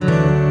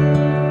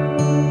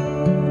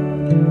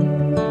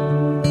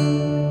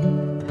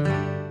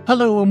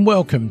Hello and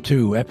welcome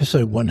to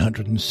episode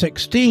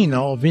 116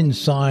 of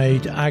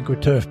Inside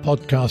AgriTurf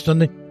podcast on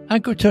the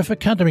AgriTurf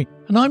Academy.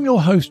 And I'm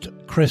your host,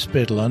 Chris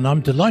Biddle, and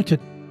I'm delighted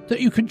that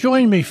you can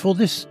join me for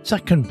this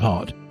second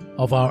part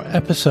of our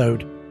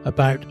episode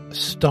about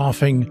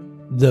staffing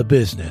the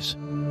business.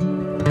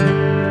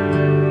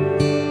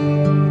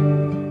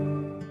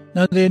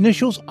 Now, the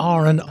initials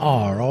R and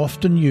R are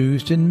often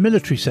used in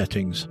military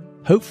settings.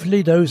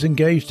 Hopefully those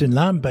engaged in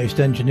land-based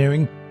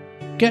engineering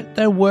get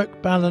their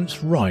work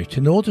balance right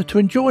in order to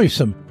enjoy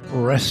some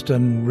rest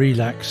and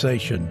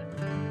relaxation.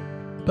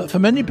 But for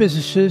many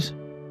businesses,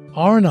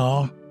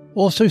 R&R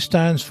also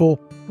stands for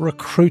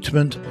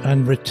recruitment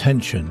and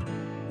retention,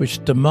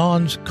 which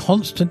demands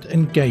constant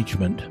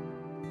engagement.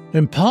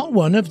 In part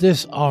one of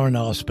this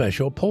R&R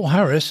special, Paul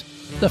Harris,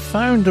 the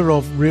founder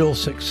of Real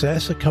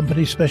Success, a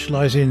company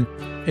specialising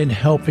in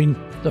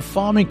helping the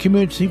farming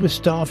community with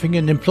staffing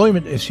and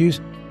employment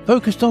issues,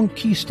 focused on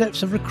key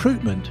steps of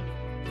recruitment.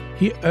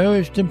 He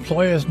urged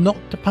employers not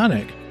to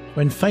panic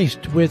when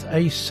faced with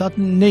a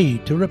sudden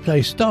need to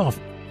replace staff,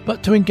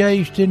 but to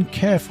engage in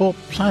careful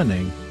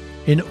planning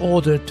in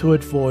order to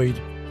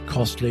avoid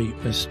costly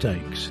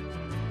mistakes.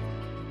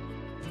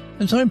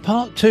 And so in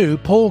part two,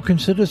 Paul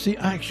considers the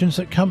actions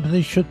that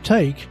companies should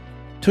take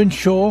to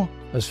ensure,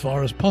 as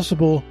far as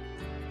possible,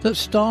 that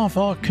staff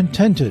are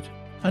contented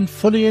and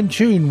fully in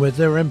tune with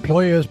their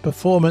employer's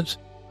performance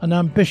and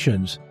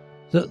ambitions,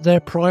 that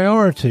their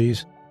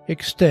priorities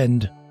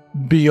extend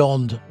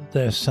beyond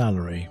their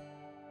salary.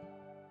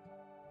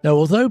 Now,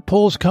 although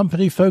Paul's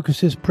company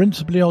focuses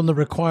principally on the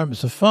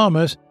requirements of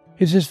farmers,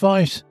 his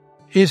advice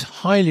is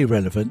highly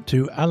relevant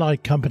to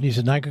allied companies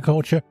in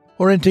agriculture,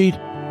 or indeed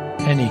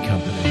any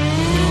company.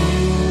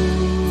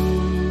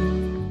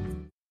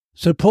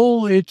 So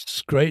Paul,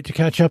 it's great to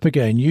catch up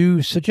again.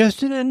 You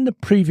suggested in the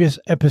previous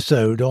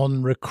episode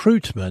on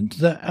recruitment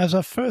that as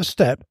a first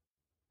step,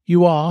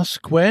 you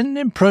ask, when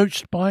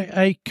approached by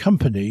a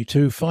company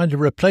to find a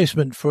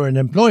replacement for an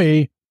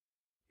employee,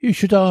 you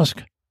should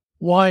ask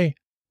why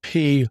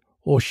he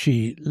or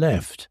she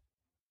left.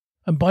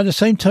 And by the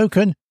same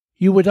token,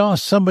 you would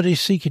ask somebody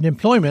seeking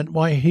employment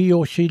why he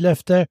or she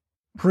left their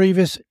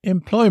previous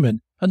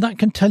employment. And that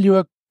can tell you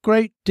a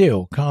great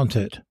deal, can't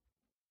it?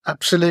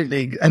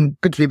 Absolutely. And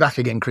good to be back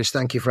again, Chris.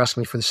 Thank you for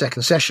asking me for the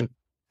second session.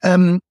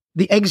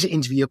 The exit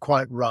interview, you're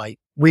quite right.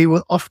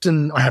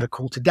 I had a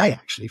call today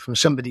actually from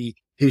somebody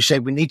who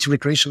said we need to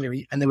recruit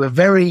somebody, and they were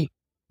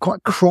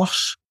quite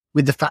cross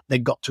with the fact they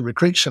got to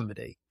recruit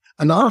somebody.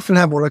 And I often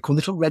have what I call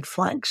little red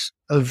flags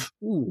of,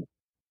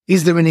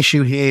 is there an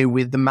issue here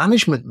with the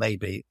management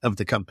maybe of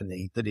the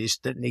company that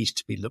needs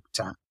to be looked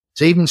at?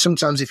 So even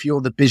sometimes if you're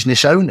the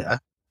business owner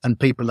and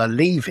people are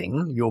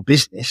leaving your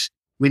business,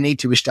 we need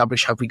to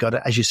establish, have we got,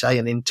 as you say,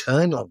 an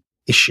internal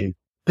issue,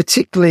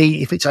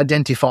 particularly if it's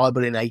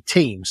identifiable in a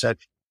team. So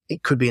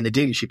it could be in the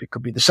dealership. It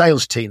could be the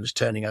sales team that's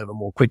turning over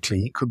more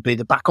quickly. It could be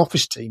the back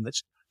office team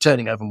that's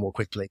turning over more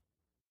quickly.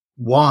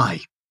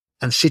 Why?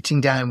 And sitting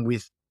down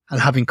with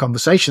and having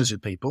conversations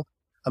with people.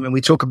 I mean,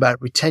 we talk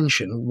about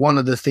retention. One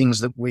of the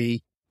things that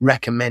we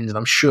recommend, and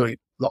I'm sure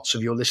lots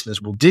of your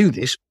listeners will do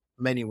this,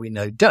 many we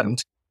know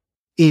don't,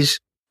 is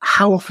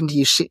how often do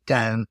you sit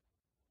down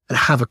and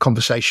have a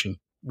conversation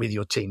with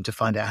your team to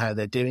find out how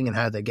they're doing and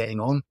how they're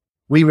getting on?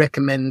 We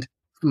recommend,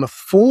 from a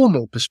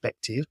formal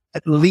perspective,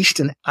 at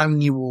least an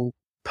annual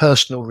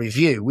personal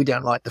review. We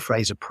don't like the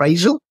phrase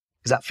appraisal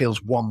because that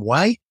feels one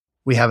way.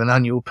 We have an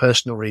annual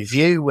personal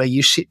review where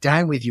you sit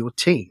down with your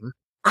team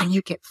and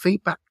you get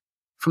feedback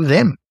from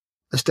them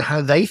as to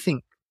how they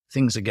think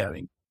things are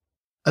going,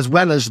 as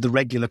well as the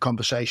regular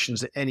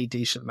conversations that any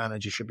decent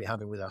manager should be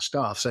having with our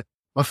staff. So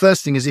my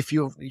first thing is if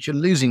you're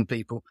losing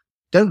people,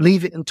 don't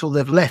leave it until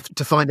they've left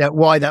to find out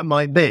why that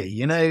might be.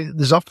 You know,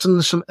 there's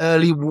often some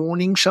early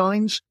warning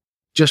signs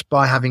just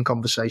by having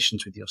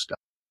conversations with your staff.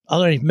 Are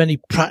there many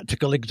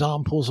practical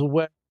examples of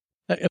where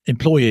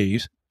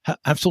employees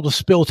have sort of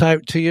spilt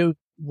out to you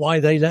why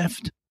they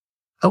left?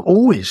 Oh,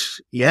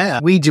 always. Yeah.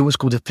 We do what's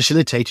called a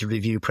facilitated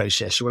review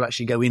process. So we'll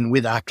actually go in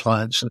with our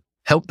clients and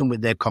help them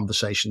with their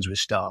conversations with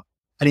staff.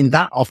 And in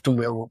that, often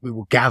we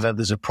will gather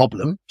there's a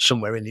problem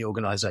somewhere in the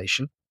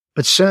organization.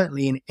 But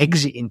certainly in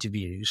exit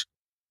interviews,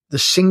 the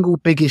single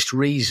biggest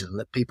reason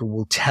that people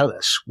will tell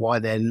us why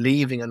they're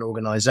leaving an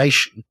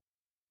organization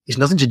is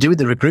nothing to do with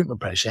the recruitment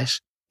process.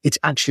 It's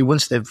actually,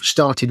 once they've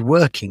started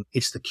working,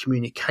 it's the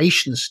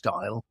communication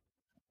style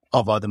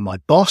of either my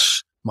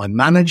boss, my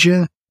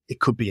manager, it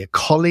could be a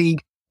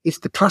colleague. It's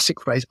the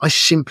classic phrase, I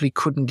simply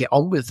couldn't get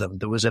on with them.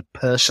 There was a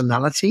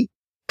personality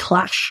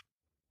clash.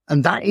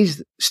 And that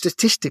is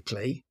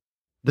statistically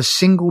the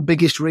single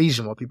biggest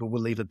reason why people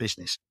will leave a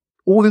business.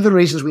 All of the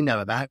reasons we know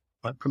about,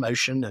 like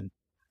promotion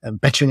and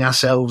bettering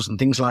ourselves and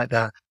things like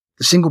that,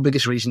 the single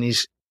biggest reason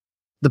is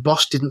the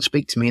boss didn't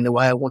speak to me in the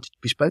way I wanted to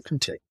be spoken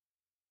to.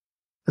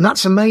 And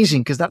that's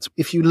amazing because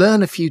if you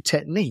learn a few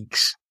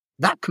techniques,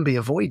 that can be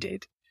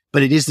avoided,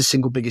 but it is the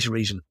single biggest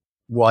reason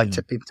why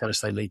people tell us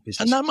they leave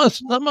business. And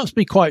that must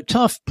be quite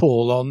tough,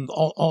 Paul,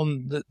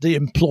 on the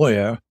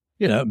employer.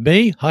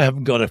 Me, I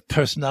haven't got a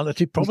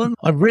personality problem.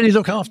 I really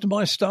look after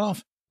my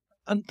staff,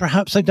 and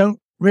perhaps they don't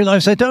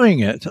realize they're doing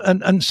it.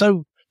 And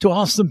so to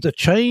ask them to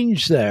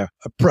change their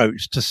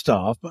approach to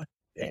staff,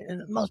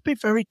 it must be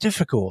very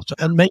difficult.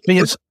 And maybe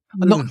it's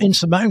not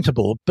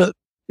insurmountable, but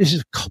this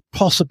is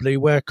possibly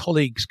where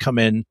colleagues come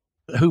in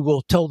who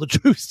will tell the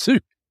truth to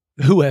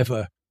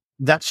whoever.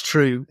 That's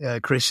true,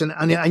 Chris.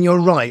 And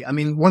you're right. I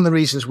mean, one of the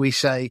reasons we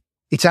say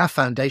it's our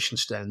foundation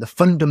stone, the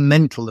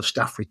fundamental of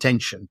staff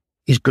retention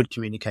is good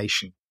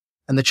communication.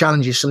 And the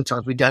challenge is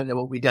sometimes we don't know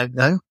what we don't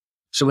know.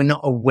 So we're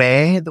not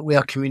aware that we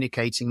are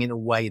communicating in a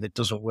way that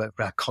doesn't work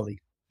for our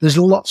colleagues. There's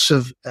lots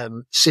of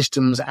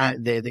systems out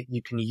there that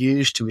you can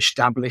use to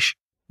establish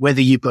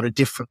whether you've got a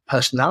different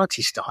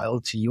personality style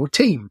to your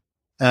team,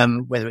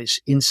 whether it's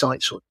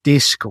Insights or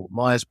DISC or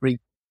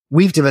Myers-Briggs.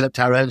 We've developed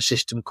our own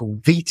system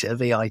called VITA,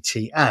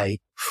 V-I-T-A,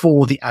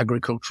 for the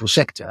agricultural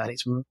sector. And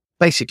it's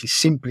basically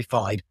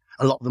simplified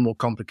a lot of the more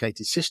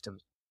complicated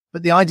systems.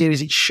 But the idea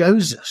is it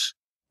shows us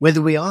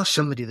whether we are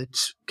somebody that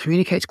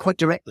communicates quite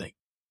directly,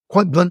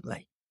 quite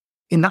bluntly,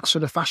 in that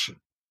sort of fashion.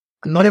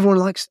 And not everyone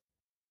likes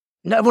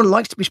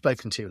to be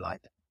spoken to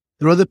like that.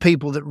 There are other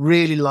people that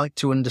really like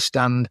to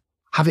understand,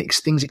 have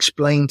things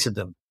explained to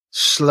them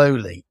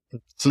slowly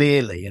and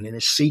clearly and in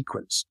a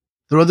sequence.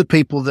 There are other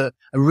people that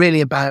are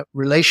really about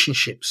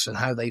relationships and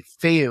how they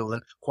feel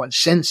and quite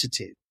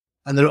sensitive.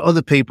 And there are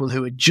other people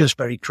who are just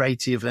very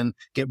creative and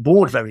get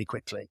bored very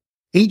quickly.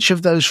 Each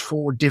of those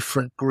 4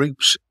 different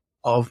groups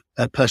of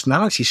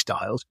personality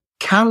styles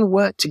can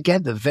work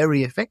together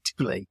very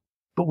effectively,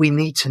 but we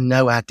need to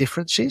know our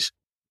differences.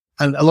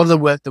 And a lot of the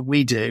work that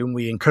we do and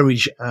we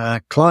encourage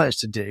our clients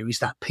to do is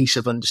that piece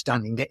of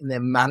understanding, getting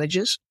their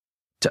managers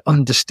to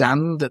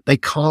understand that they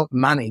can't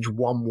manage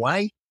one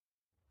way.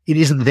 It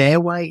isn't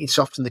their way. It's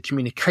often the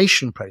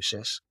communication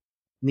process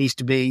needs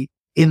to be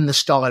in the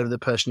style of the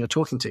person you're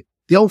talking to.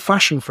 The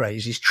old-fashioned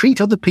phrase is treat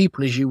other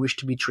people as you wish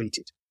to be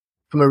treated.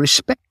 From a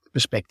respect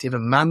perspective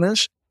and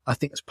manners, I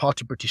think as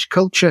part of British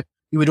culture,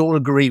 you would all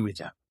agree with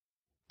that.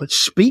 But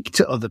speak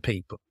to other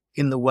people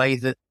in the way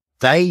that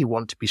they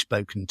want to be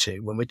spoken to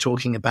when we're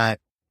talking about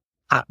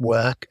at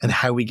work and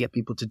how we get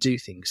people to do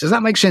things. Does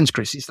that make sense,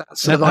 Chris? Is that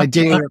sort of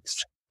idea of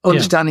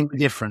understanding the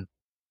different?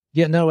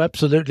 Yeah, no,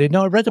 absolutely.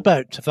 No, I read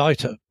about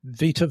Vita,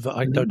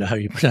 I don't know how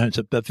you pronounce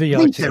it, but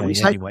VITA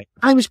anyway.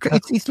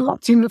 It's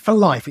Latin for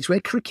life. It's where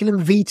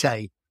curriculum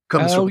vitae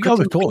comes from.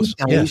 Oh, of course.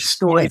 Yes.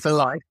 Story for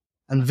life.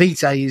 And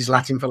vitae is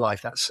Latin for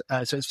life. That's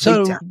so it's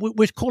vita.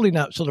 We're calling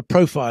that sort of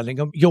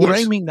profiling. You're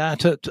aiming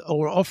that at,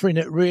 or offering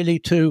it really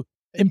to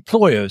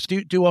employers.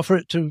 Do you offer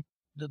it to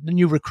the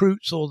new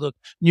recruits or the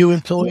new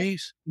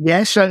employees?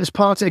 Yes. So as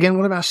part, again,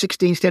 one of our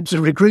 16 steps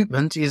of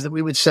recruitment is that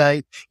we would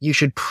say you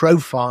should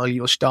profile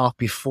your staff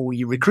before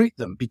you recruit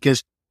them,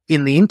 because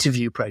in the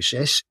interview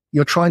process,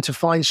 you're trying to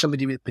find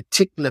somebody with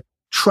particular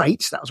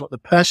traits. That was what the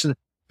person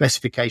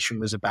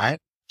specification was about.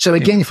 So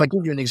again, if I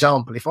give you an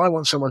example, if I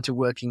want someone to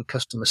work in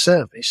customer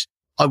service,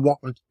 I want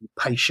them to be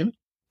patient,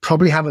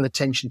 probably have an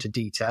attention to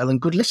detail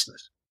and good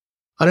listeners.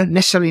 I don't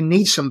necessarily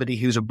need somebody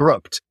who's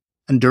abrupt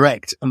and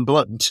direct and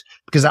blunt,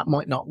 because that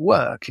might not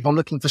work. If I'm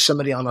looking for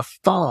somebody on a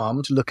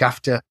farm to look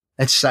after,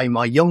 let's say,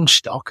 my young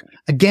stock,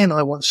 again,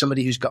 I want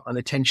somebody who's got an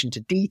attention to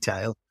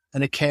detail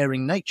and a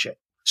caring nature.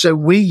 So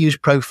we use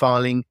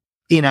profiling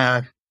in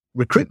our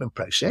recruitment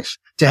process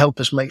to help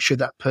us make sure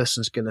that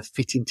person's going to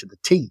fit into the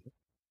team.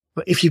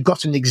 But if you've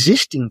got an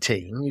existing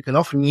team, you can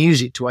often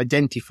use it to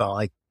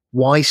identify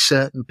why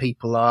certain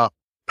people are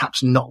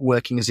perhaps not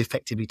working as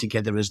effectively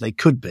together as they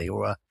could be,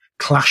 or are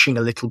clashing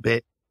a little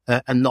bit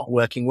and not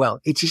working well.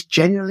 It is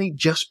generally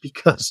just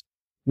because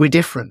we're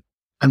different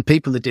and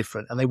people are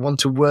different and they want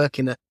to work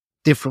in a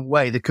different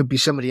way. There could be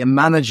somebody, a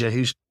manager,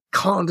 who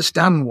can't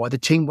understand why the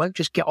team won't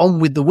just get on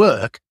with the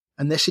work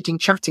and they're sitting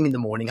chatting in the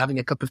morning, having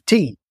a cup of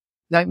tea.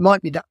 Now, it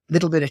might be that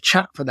little bit of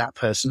chat for that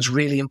person's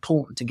really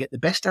important to get the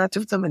best out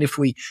of them. And if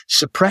we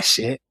suppress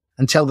it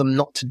and tell them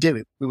not to do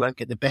it, we won't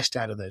get the best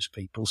out of those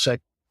people. So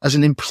as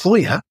an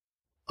employer,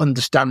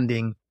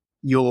 understanding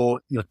your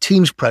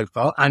team's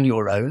profile and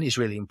your own is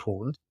really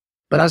important.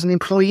 But as an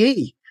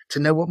employee, to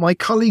know what my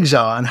colleagues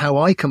are and how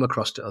I come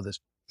across to others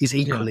is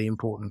equally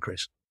important,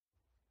 Chris.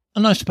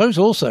 And I suppose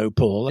also,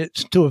 Paul,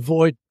 it's to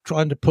avoid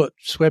trying to put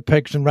square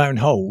pegs in round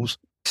holes.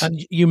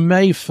 And you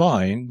may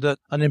find that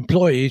an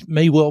employee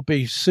may well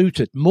be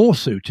more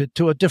suited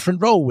to a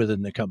different role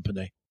within the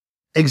company.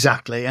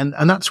 Exactly. And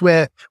that's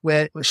where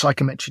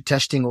psychometric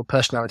testing or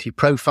personality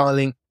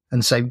profiling,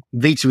 and say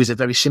Vita is a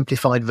very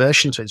simplified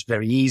version. So it's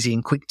very easy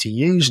and quick to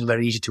use and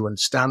very easy to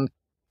understand,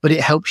 but it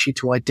helps you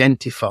to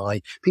identify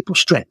people's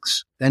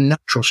strengths, their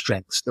natural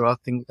strengths. There are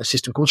a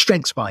system called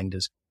Strengths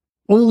Finders,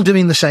 all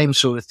doing the same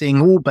sort of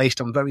thing, all based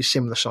on very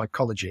similar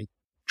psychology,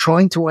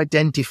 trying to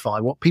identify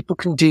what people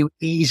can do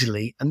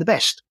easily and the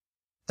best.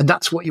 And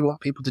that's what you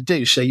want people to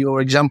do. So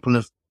your example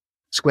of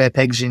square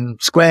pegs in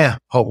square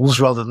holes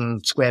rather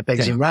than square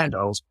pegs in round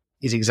holes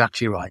is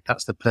exactly right.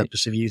 That's the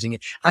purpose of using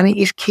it. And it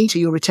is key to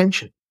your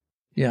retention.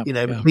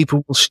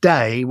 People will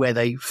stay where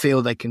they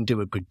feel they can do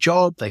a good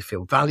job. They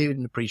feel valued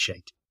and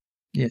appreciated.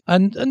 Yeah.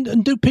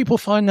 And do people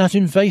find that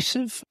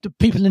invasive? Do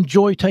people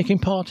enjoy taking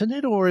part in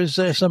it, or is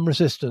there some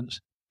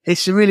resistance?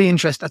 That's a really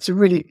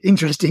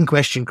interesting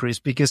question, Chris,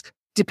 because it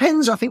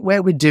depends, I think,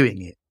 where we're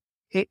doing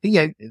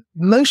it.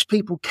 Most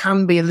people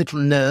can be a little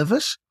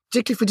nervous,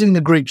 particularly if we're doing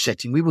a group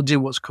setting. We will do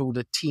what's called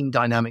a team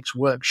dynamics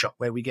workshop,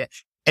 where we get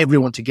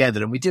everyone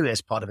together and we do it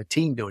as part of a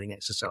team building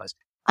exercise.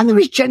 And there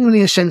is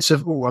generally a sense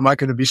of, am I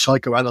going to be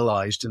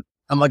psychoanalyzed, and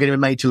am I going to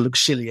be made to look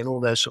silly, and all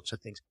those sorts of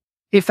things.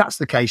 If that's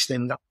the case,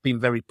 then that's been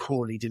very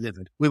poorly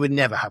delivered. We would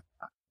never have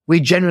that.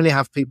 We generally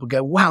have people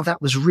go, wow,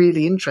 that was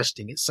really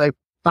interesting. It's so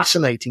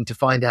fascinating to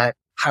find out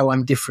how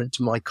I'm different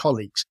to my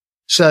colleagues.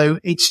 So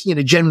it's,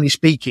 generally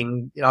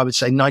speaking, I would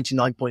say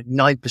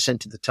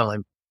 99.9% of the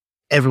time,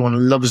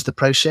 everyone loves the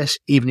process,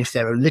 even if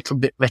they're a little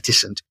bit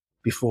reticent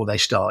before they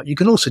start. You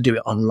can also do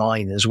it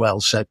online as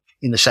well. So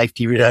in the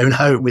safety of your own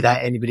home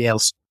without anybody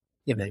else,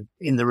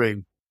 in the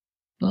room.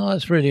 Oh,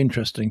 that's really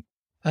interesting.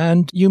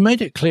 And you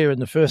made it clear in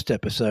the first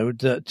episode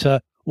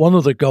that one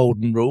of the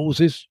golden rules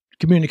is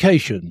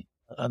communication.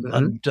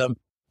 And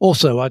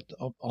also,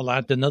 I'll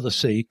add another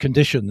C,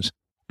 conditions.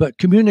 But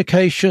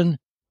communication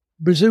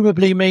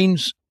presumably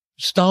means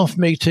staff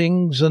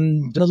meetings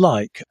and the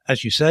like.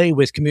 As you say,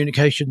 with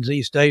communications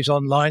these days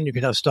online, you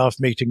can have staff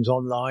meetings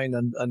online,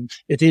 and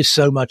it is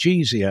so much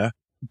easier.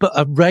 But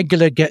a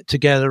regular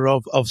get-together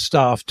of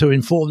staff to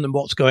inform them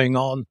what's going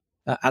on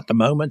at the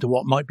moment or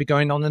what might be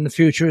going on in the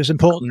future is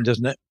important,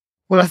 isn't it?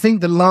 Well, I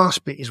think the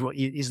last bit is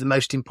is the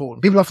most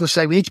important. People often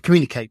say we need to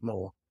communicate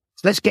more.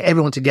 So let's get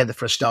everyone together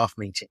for a staff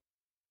meeting.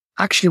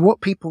 Actually, what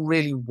people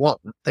really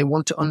want, they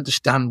want to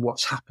understand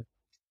what's happened.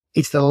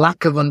 It's the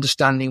lack of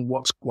understanding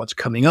what's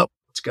coming up,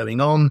 what's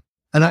going on.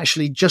 And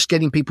actually just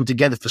getting people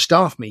together for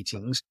staff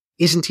meetings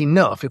isn't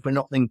enough if we're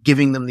not then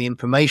giving them the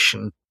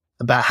information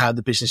about how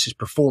the business is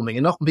performing.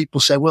 And often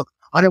people say, well,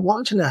 I don't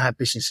want to know how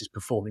business is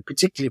performing,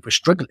 particularly if we're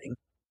struggling.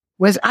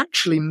 Whereas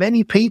actually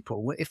many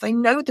people, if they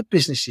know the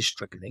business is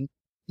struggling,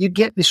 you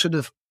get this sort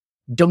of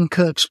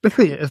Dunkirk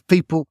spirit of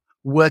people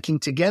working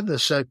together.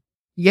 So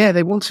yeah,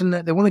 they want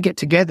to get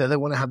together. They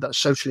want to have that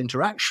social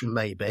interaction,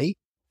 maybe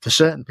for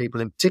certain people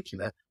in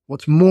particular.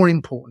 What's more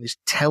important is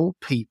tell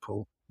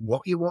people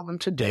what you want them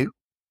to do,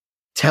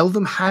 tell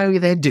them how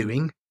they're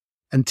doing,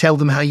 and tell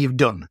them how you've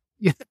done.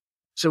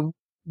 So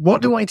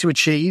what do we want you to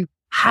achieve?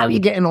 How are you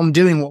getting on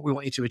doing what we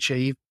want you to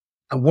achieve?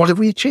 And what have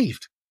we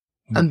achieved?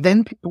 And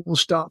then people will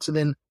start to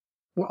then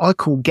what I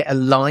call get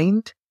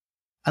aligned.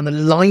 And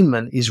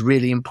alignment is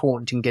really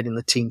important in getting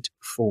the team to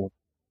perform.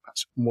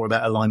 That's more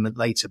about alignment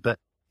later, but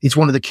it's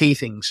one of the key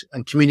things.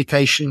 And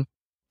communication,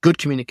 good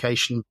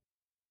communication,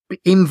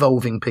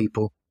 involving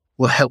people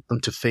will help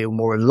them to feel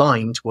more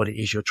aligned to what it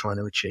is you're trying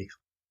to achieve.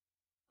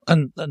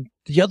 And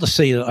the other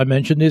C that I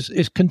mentioned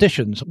is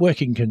conditions,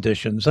 working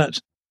conditions. That's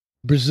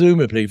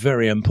presumably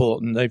very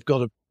important. They've got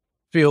to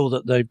feel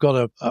that they've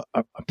got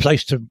a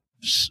place to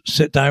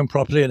sit down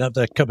properly and have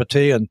their cup of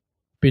tea and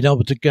being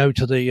able to go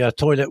to the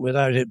toilet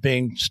without it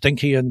being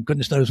stinky and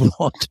goodness knows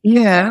what.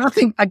 Yeah,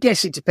 I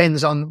guess it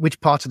depends on which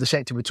part of the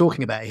sector we're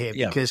talking about here,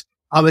 because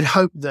I would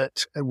hope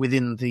that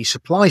within the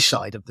supply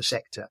side of the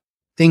sector,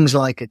 things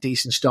like a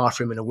decent staff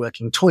room and a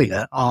working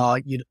toilet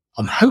are,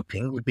 I'm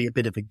hoping would be a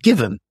bit of a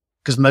given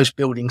because most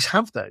buildings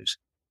have those.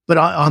 But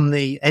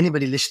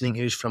anybody listening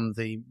who's from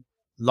the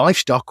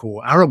livestock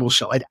or arable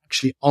side,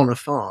 actually on a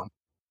farm,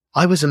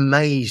 I was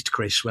amazed,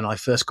 Chris, when I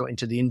first got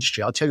into the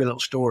industry. I'll tell you a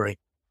little story.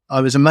 I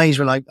was amazed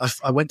when I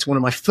went to one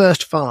of my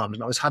first farms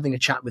and I was having a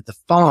chat with the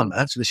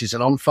farmer. So this is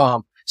an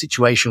on-farm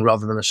situation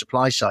rather than a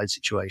supply side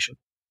situation.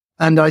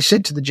 And I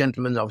said to the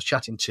gentleman I was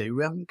chatting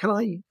to, can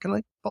I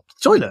pop to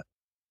the toilet?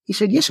 He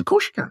said, yes, of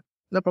course you can.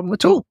 No problem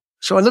at all.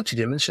 So I looked at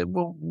him and said,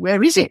 well,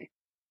 where is it?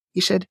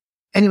 He said,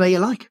 anywhere you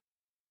like.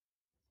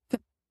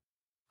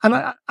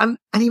 And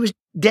he was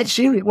dead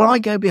serious. Well, I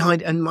go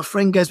behind and my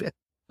friend goes,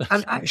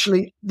 and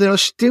actually there are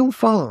still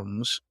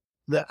farms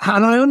that,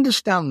 and I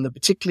understand that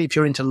particularly if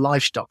you're into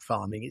livestock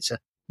farming, it's a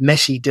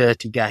messy,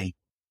 dirty game,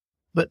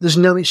 but there's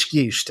no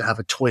excuse to have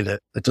a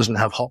toilet that doesn't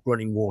have hot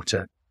running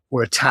water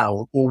or a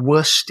towel, or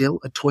worse still,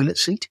 a toilet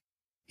seat.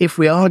 If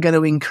we are going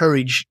to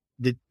encourage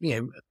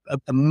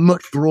a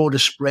much broader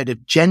spread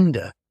of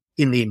gender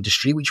in the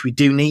industry, which we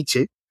do need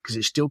to, because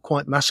it's still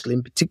quite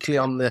masculine, particularly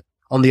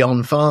on the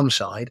on-farm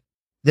side,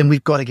 then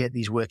we've got to get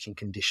these working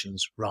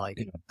conditions right.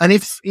 Yeah. And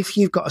if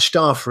you've got a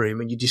staff room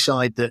and you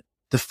decide that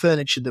the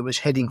furniture that was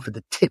heading for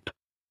the tip,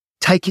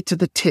 take it to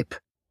the tip,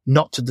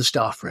 not to the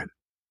staff room.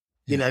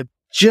 Yeah.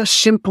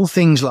 Just simple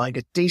things like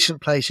a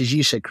decent place, as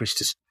you said, Chris,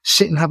 to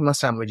sit and have my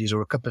sandwiches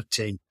or a cup of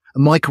tea, a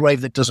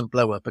microwave that doesn't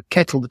blow up, a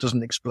kettle that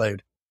doesn't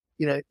explode,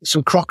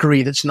 some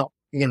crockery that's not,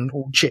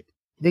 all chip.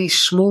 These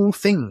small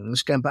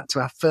things, going back to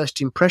our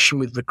first impression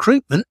with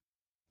recruitment,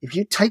 if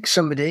you take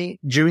somebody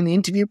during the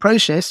interview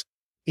process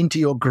into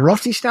your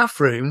grotty staff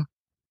room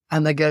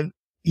and they go,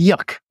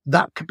 yuck,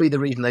 that could be the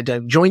reason they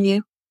don't join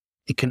you.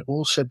 It can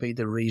also be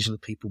the reason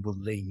people will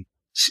leave.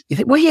 You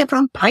think, well, yeah, but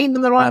I'm paying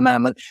them the right amount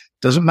of money.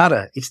 Doesn't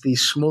matter. It's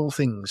these small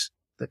things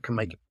that can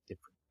make a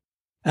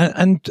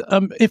difference.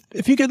 And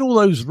if you get all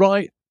those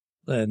right,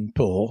 then,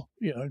 Paul?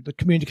 The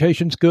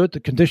communication's good, the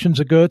conditions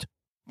are good.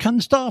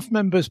 Can staff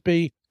members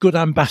be good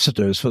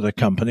ambassadors for the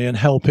company and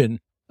help in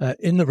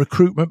the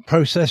recruitment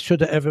process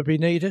should it ever be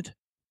needed?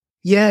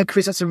 Yeah,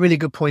 Chris, that's a really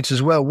good point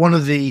as well. One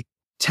of the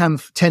 10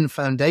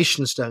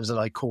 foundation stones that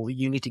I call that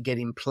you need to get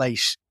in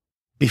place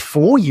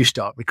before you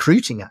start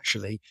recruiting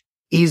actually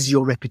is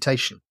your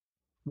reputation.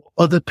 What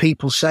other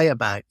people say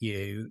about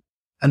you.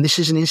 And this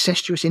is an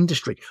incestuous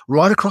industry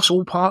right across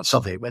all parts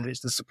of it, whether it's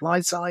the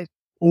supply side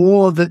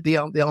or the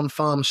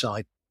on-farm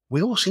side.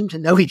 We all seem to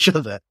know each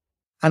other.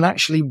 And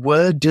actually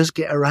word does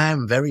get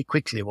around very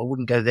quickly. Well, I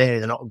wouldn't go there.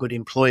 They're not a good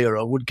employer. Or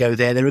I would go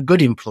there. They're a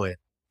good employer.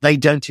 They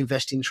don't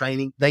invest in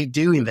training. They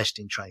do invest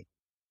in training.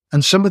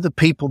 And some of the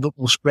people that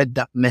will spread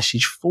that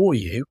message for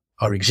you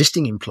are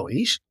existing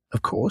employees,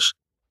 of course,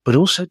 but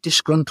also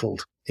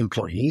disgruntled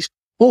employees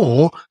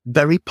or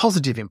very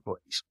positive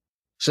employees.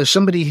 So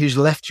somebody who's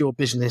left your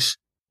business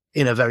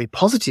in a very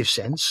positive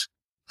sense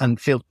and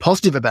feel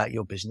positive about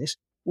your business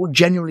will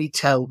generally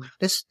tell,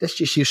 let's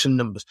just use some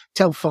numbers,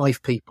 tell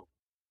 5 people.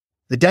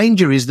 The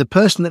danger is the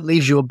person that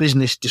leaves your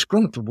business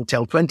disgruntled will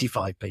tell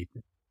 25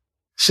 people.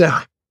 So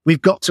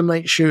we've got to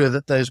make sure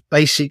that those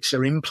basics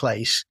are in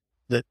place,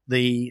 that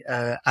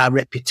our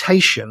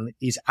reputation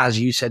is, as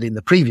you said in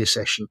the previous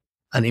session,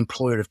 an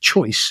employer of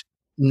choice,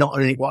 not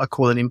what I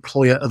call an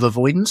employer of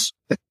avoidance.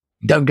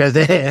 Don't go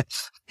there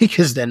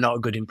because they're not a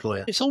good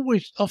employer. It's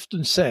always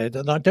often said,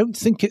 and I don't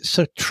think it's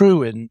so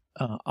true in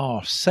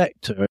our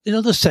sector. In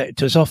other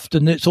sectors,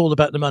 often it's all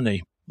about the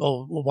money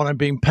or what I'm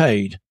being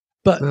paid.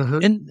 But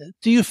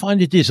do you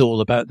find it is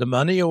all about the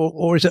money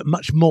or is it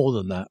much more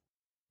than that?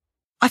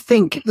 I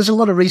think there's a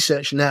lot of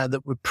research now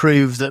that would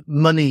prove that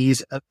money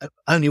is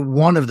only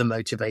one of the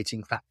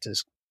motivating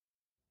factors.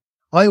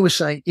 I always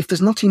say if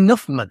there's not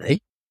enough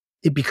money,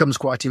 it becomes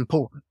quite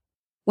important.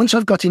 Once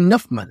I've got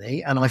enough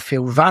money and I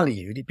feel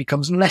valued, it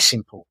becomes less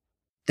important.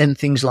 Then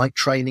things like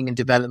training and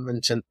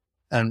development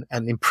and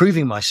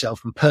improving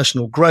myself and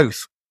personal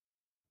growth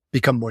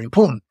become more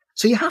important.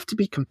 So you have to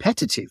be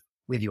competitive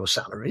with your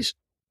salaries,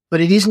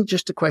 but it isn't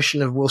just a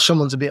question of, well,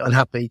 someone's a bit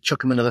unhappy,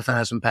 chuck them another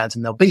 £1,000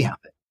 and they'll be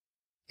happy.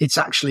 It's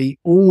actually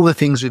all the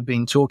things we've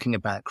been talking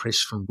about,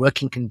 Chris, from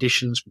working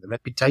conditions, from the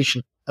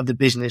reputation of the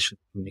business, from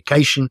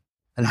communication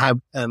and how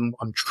I'm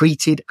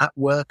treated at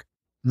work.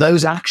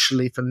 Those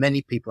actually, for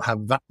many people, have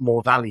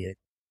more value.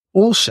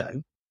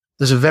 Also,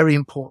 there's a very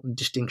important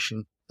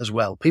distinction as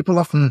well. People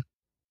often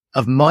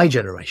of my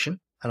generation,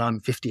 and I'm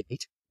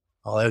 58,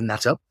 I'll own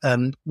that up,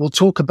 will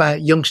talk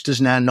about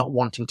youngsters now not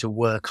wanting to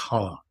work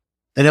hard.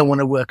 They don't want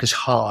to work as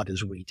hard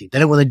as we did. They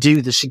don't want to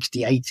do the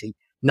 60, 80,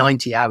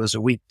 90 hours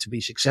a week to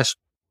be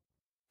successful.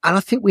 And I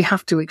think we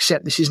have to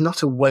accept this is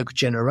not a woke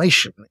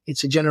generation.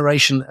 It's a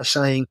generation that are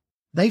saying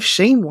they've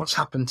seen what's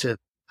happened to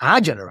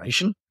our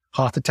generation,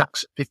 heart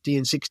attacks at 50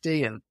 and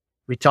 60 and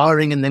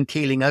retiring and then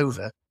keeling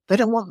over. They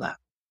don't want that.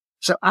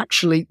 So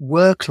actually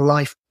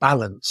work-life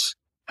balance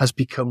has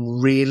become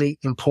really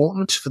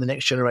important for the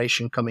next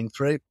generation coming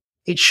through.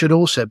 It should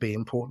also be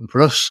important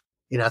for us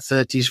in our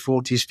 30s,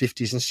 40s,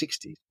 50s and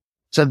 60s.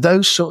 So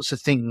those sorts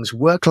of things,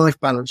 work-life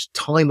balance,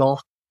 time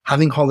off,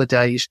 having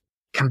holidays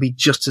can be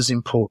just as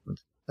important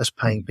as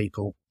paying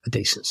people a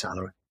decent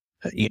salary.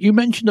 You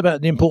mentioned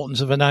about the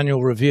importance of an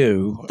annual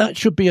review. That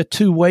should be a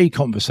two-way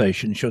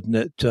conversation, shouldn't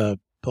it,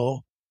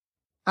 Paul?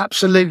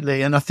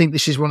 Absolutely. And I think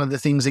this is one of the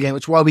things, again,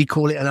 it's why we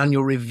call it an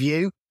annual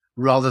review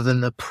rather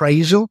than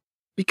appraisal,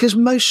 because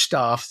most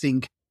staff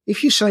think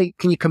if you say,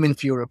 can you come in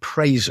for your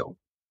appraisal?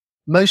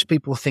 Most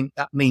people think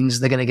that means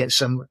they're going to get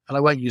some, and I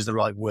won't use the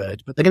right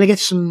word, but they're going to get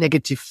some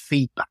negative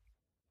feedback,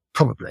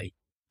 probably.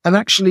 And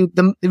actually,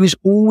 there is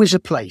always a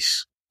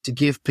place to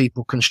give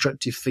people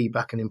constructive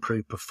feedback and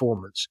improve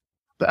performance.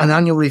 But an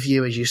annual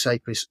review, as you say,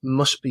 Chris,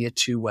 must be a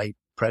two-way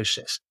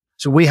process.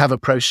 So we have a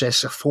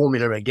process, a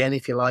formula again,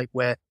 if you like,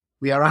 where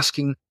we are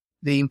asking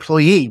the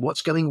employee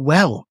what's going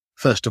well,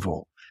 first of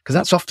all, because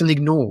that's often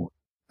ignored.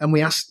 And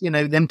we ask,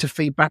 them to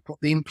feedback what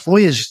the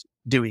employer's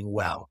doing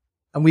well.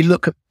 And we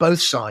look at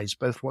both sides,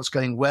 both what's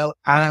going well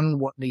and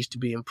what needs to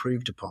be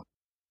improved upon.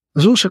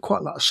 There's also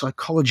quite a lot of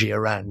psychology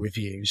around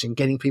reviews and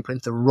getting people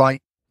into the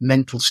right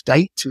mental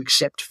state to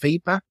accept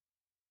feedback.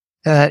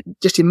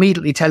 Just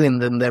immediately telling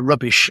them they're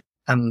rubbish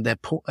and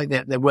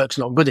their work's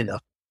not good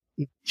enough,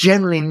 you're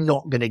generally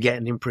not going to get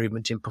an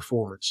improvement in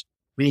performance.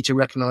 We need to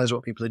recognize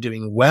what people are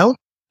doing well,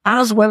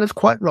 as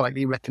quite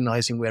rightly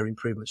recognizing where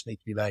improvements need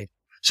to be made.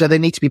 So they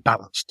need to be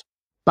balanced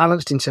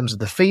in terms of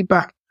the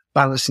feedback,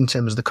 balanced in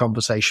terms of the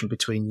conversation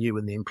between you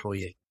and the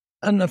employee.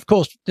 And of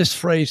course, this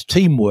phrase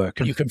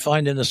teamwork, you can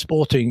find in the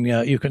sporting,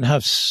 you can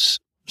have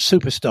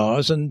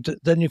superstars and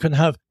then you can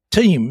have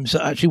teams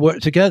that actually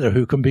work together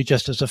who can be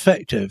just as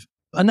effective.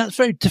 And that's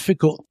very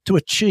difficult to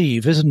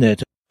achieve, isn't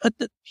it?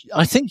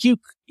 I think you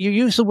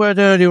used the word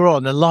earlier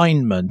on,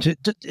 alignment.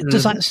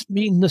 Does that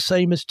mean the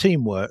same as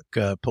teamwork,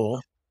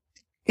 Paul?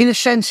 In a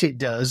sense, it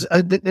does.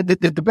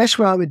 The best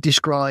way I would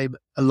describe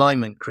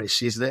alignment,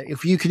 Chris, is that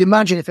if you could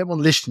imagine, if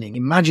everyone listening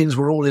imagines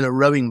we're all in a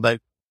rowing boat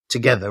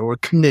together or a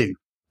canoe.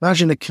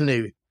 Imagine a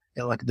canoe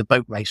like the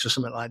boat race or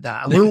something like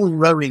that. And we're all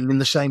rowing in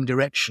the same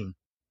direction.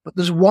 But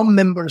there's one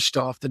member of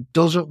staff that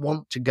doesn't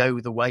want to go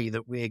the way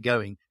that we're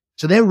going.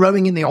 So they're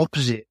rowing in the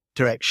opposite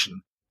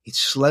direction. It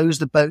slows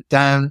the boat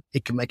down.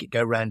 It can make it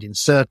go round in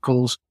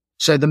circles.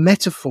 So the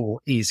metaphor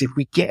is if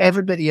we get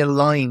everybody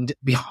aligned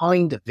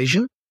behind a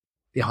vision,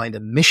 behind a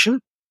mission,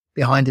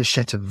 behind a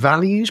set of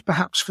values,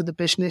 perhaps for the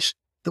business,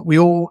 that we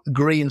all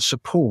agree and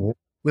support,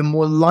 we're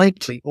more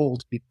likely all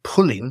to be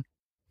pulling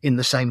in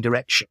the same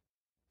direction.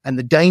 And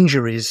the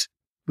danger is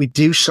we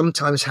do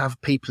sometimes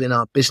have people in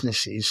our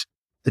businesses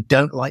that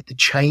don't like the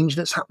change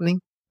that's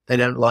happening. They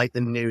don't like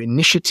the new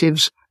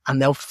initiatives,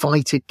 and they'll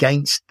fight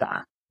against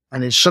that.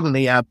 And then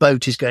suddenly our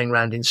boat is going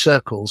round in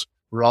circles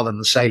rather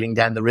than sailing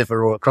down the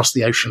river or across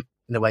the ocean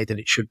in the way that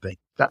it should be.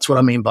 That's what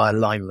I mean by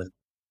alignment.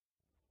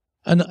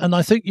 And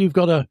I think you've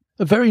got a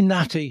very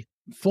natty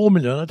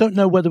formula. And I don't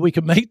know whether we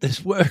can make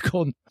this work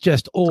on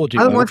just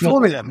audio. Oh, my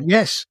formula.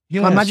 Yes.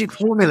 My magic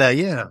formula.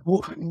 Yeah.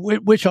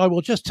 Which I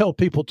will just tell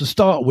people to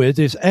start with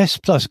is S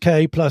plus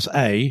K plus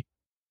A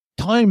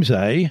times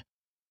A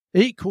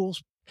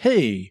equals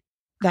P.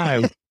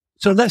 Now,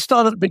 so let's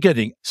start at the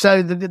beginning.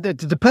 So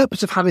the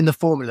purpose of having the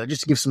formula,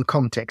 just to give some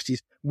context,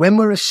 is when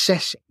we're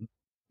assessing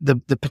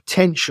the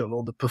potential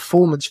or the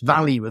performance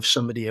value of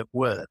somebody at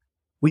work,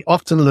 we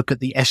often look at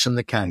the S and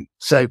the K.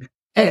 So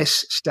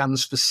S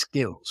stands for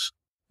skills.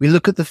 We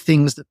look at the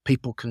things that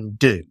people can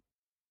do.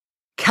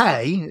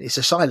 K, it's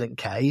a silent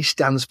K,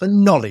 stands for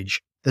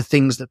knowledge, the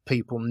things that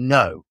people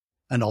know.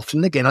 And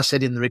often, again, I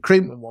said in the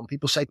recruitment one,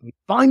 people say to me,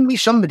 find me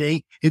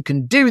somebody who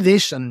can do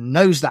this and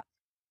knows that.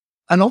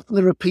 And often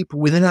there are people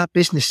within our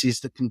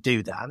businesses that can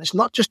do that. And it's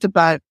not just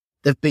about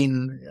they've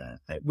been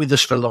with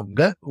us for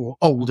longer or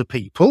older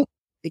people.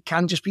 It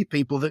can just be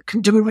people that can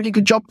do a really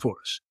good job for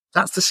us.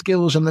 That's the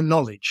skills and the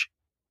knowledge.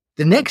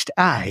 The next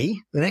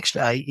A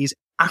is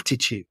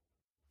attitude.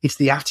 It's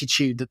the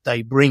attitude that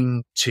they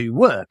bring to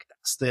work.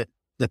 That's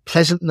the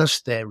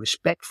pleasantness, their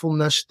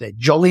respectfulness, their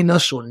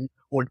jolliness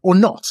or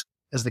not,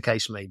 as the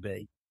case may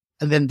be.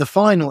 And then the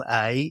final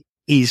A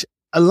is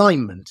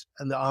alignment.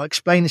 And I'll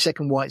explain in a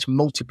second why it's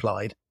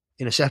multiplied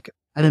in a second.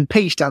 And then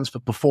P stands for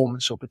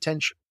performance or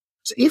potential.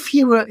 So if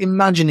you were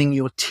imagining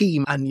your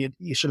team and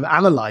you're sort of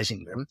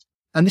analyzing them,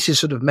 and this is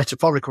sort of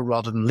metaphorical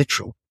rather than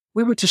literal,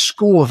 we were to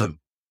score them.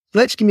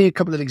 Let's give me a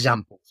couple of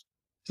examples.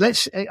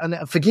 And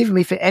forgive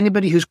me for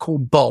anybody who's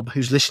called Bob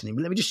who's listening,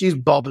 but let me just use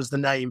Bob as the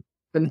name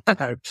for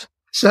now.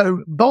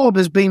 So Bob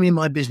has been in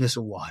my business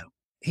a while.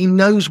 He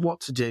knows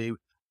what to do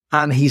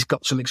and he's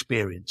got some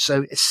experience.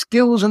 So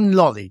skills and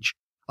knowledge,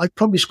 I'd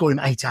probably score him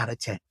 8 out of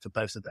 10 for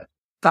both of them.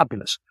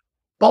 Fabulous.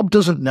 Bob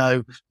doesn't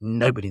know.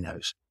 Nobody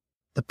knows.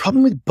 The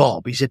problem with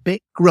Bob, he's a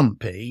bit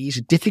grumpy.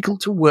 He's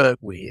difficult to work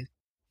with.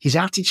 His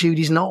attitude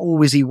is not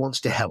always he wants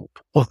to help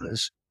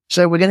others.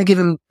 So we're going to give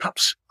him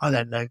perhaps, I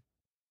don't know,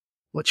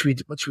 what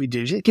should we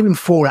do? Give him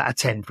 4 out of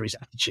 10 for his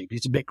attitude.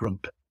 He's a bit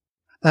grumpy.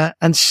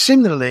 And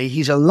similarly,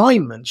 his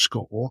alignment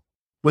score,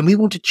 when we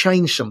want to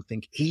change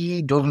something,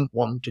 he doesn't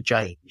want to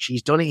change.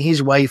 He's done it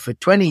his way for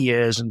 20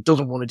 years and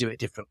doesn't want to do it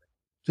differently.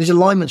 So his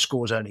alignment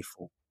score is only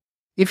 4.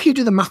 If you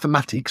do the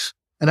mathematics,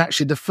 and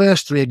actually the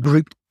first 3 are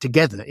grouped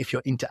together if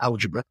you're into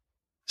algebra.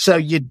 So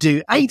you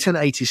do 8 and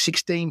 8 is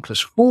 16 plus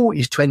 4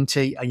 is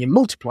 20, and you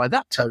multiply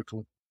that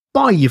total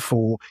by your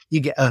 4, you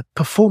get a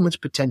performance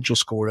potential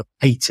score of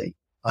 80.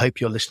 I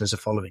hope your listeners are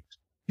following.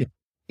 Yeah.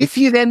 If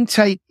you then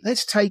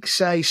let's take,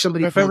 say,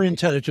 somebody... We're a very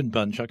intelligent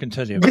bunch, I can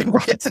tell you.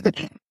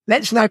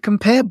 Let's now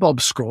compare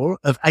Bob's score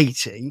of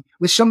 80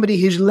 with somebody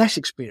who's less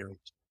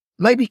experienced,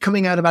 maybe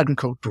coming out of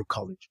agricultural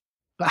college,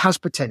 but has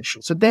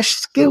potential. So their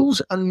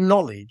skills and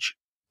knowledge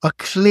are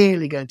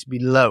clearly going to be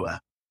lower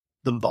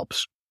than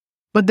Bob's.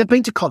 But they've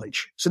been to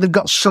college, so they've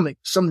got some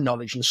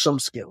knowledge and some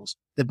skills.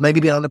 They've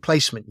maybe been on a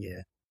placement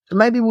year. So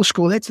maybe we'll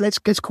score,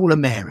 let's call her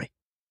Mary.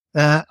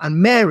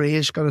 And Mary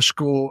has got a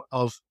score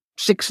of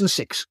 6 and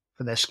 6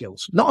 for their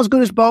skills. Not as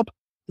good as Bob,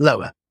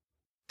 lower.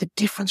 The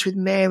difference with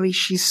Mary,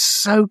 she's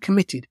so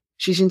committed.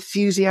 She's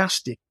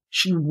enthusiastic.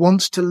 She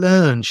wants to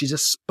learn. She's a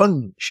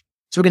sponge.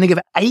 So we're going to give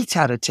her 8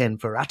 out of 10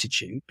 for her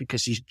attitude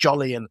because she's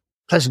jolly and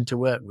pleasant to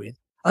work with.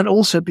 And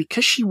also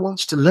because she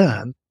wants to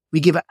learn, we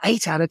give her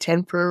 8 out of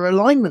 10 for her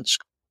alignment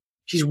score.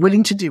 She's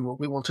willing to do what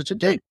we want her to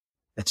do.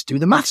 Let's do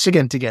the maths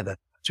again together.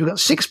 So we've got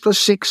 6 plus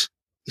 6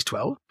 is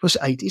 12 plus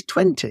 8 is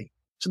 20.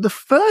 So the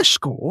first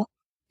score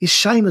is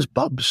same as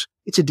Bob's.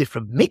 It's a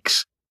different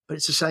mix, but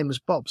it's the same as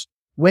Bob's.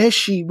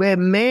 Where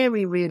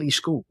Mary really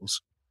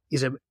scores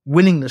is a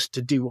willingness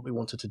to do what we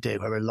want her to do,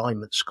 her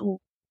alignment score.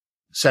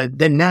 So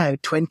then now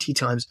 20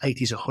 times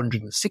 8 is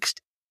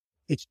 160.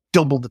 It's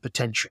double the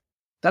potential.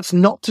 That's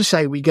not to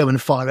say we go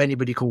and fire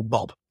anybody called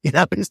Bob in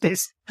our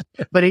business,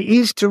 but it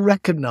is to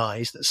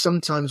recognize that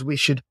sometimes we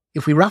should,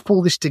 if we wrap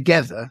all this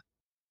together,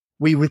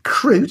 we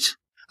recruit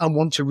and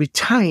want to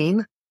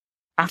retain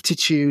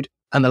attitude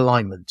and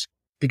alignment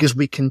because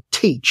we can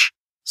teach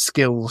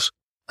skills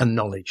and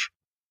knowledge.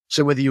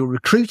 So whether you're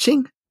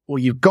recruiting or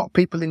you've got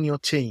people in your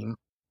team,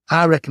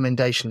 our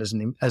recommendation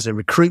as a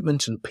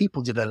recruitment and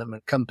people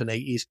development company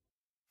is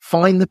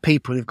Find the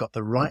people who've got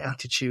the right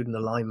attitude and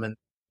alignment,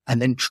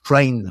 and then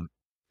train them,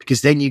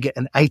 because then you get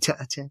an 8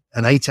 out of 10,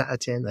 an 8 out of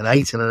 10, an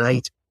 8 and an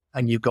 8,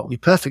 and you've got your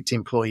perfect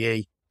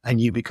employee and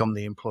you become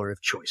the employer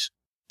of choice.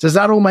 Does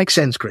that all make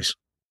sense, Chris?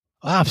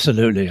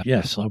 Absolutely.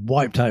 Yes, I'm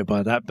wiped out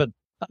by that. But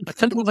I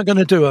tell you what I'm going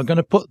to do. I'm going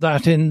to put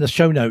that in the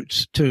show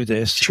notes to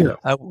this, sure.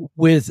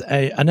 With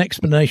an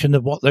explanation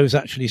of what those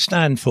actually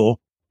stand for,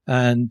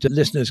 and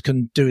listeners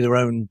can do their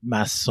own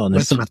maths on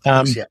it.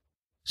 Yeah.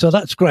 So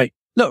that's great.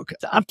 Look,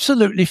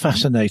 absolutely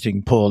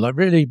fascinating, Paul.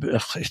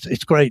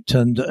 It's great.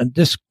 And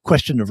this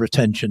question of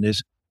retention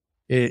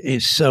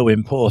is so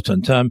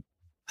important.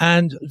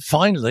 And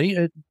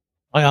finally,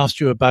 I asked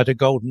you about a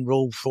golden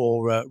rule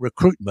for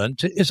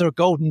recruitment. Is there a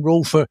golden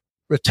rule for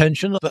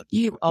retention? But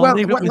I'll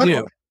leave it with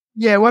you.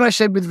 Yeah, what I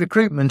said with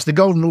recruitment, the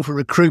golden rule for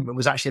recruitment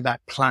was actually about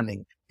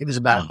planning. It was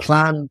about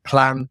plan.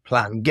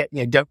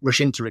 Don't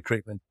rush into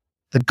recruitment.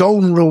 The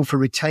golden rule for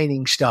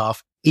retaining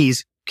staff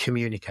is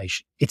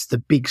communication. It's the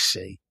big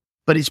C.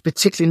 But it's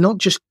particularly not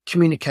just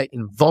communicate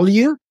in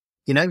volume,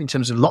 in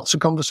terms of lots of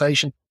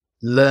conversation.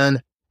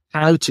 Learn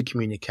how to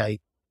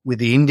communicate with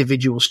the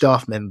individual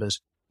staff members.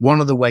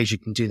 One of the ways you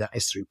can do that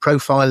is through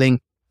profiling.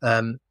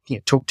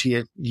 Talk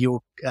to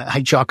your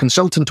HR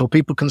consultant or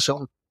people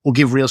consultant, or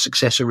give Real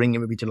Success a ring,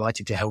 and we'll be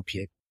delighted to help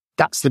you.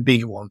 That's the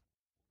big one.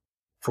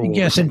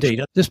 Yes,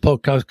 indeed. This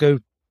podcast goes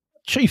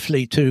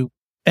chiefly to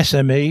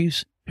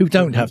SMEs who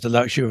don't have the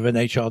luxury of an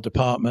HR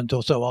department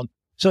or so on.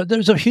 So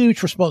there's a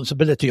huge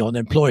responsibility on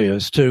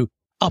employers to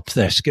up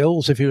their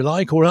skills, if you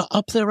like, or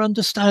up their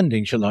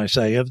understanding, shall I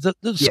say, of the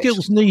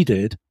skills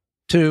needed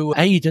to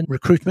aid in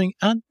recruitment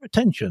and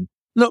retention.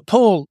 Look,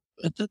 Paul,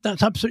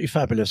 that's absolutely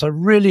fabulous. I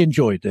really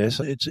enjoyed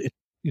this.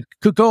 You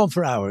could go on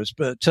for hours,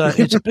 but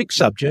it's a big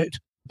subject,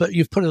 but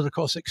you've put it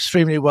across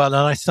extremely well,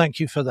 and I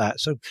thank you for that.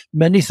 So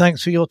many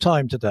thanks for your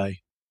time today.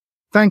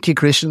 Thank you,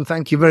 Chris, and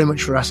thank you very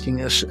much for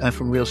asking us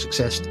from Real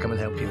Success to come and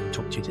help you and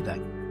talk to you today.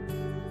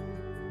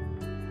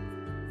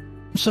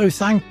 So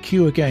thank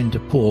you again to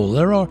Paul.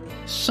 There are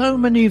so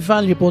many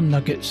valuable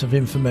nuggets of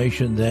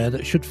information there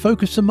that should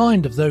focus the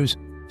mind of those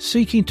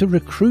seeking to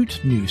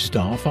recruit new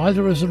staff,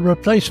 either as a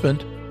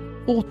replacement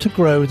or to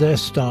grow their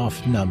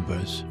staff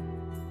numbers.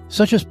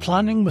 Such as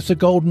planning with the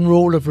golden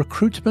rule of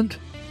recruitment,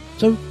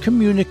 so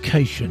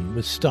communication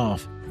with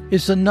staff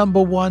is the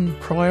number one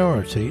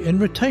priority in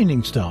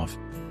retaining staff.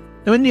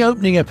 Now, in the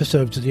opening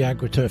episodes of the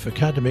AgriTurf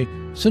Academy,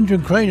 St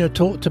John Craner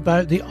talked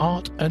about the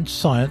art and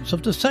science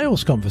of the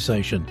sales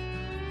conversation.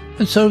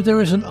 And so there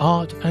is an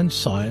art and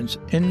science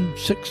in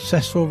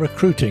successful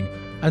recruiting,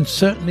 and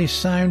certainly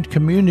sound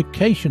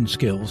communication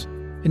skills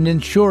in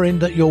ensuring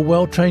that your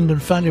well-trained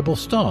and valuable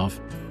staff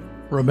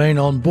remain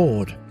on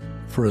board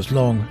for as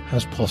long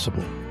as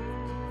possible.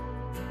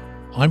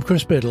 I'm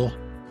Chris Biddle.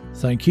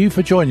 Thank you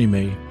for joining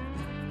me.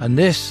 And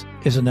this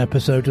is an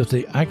episode of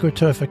the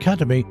AgriTurf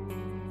Academy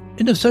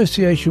in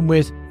association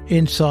with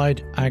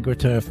Inside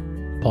AgriTurf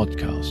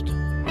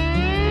Podcast.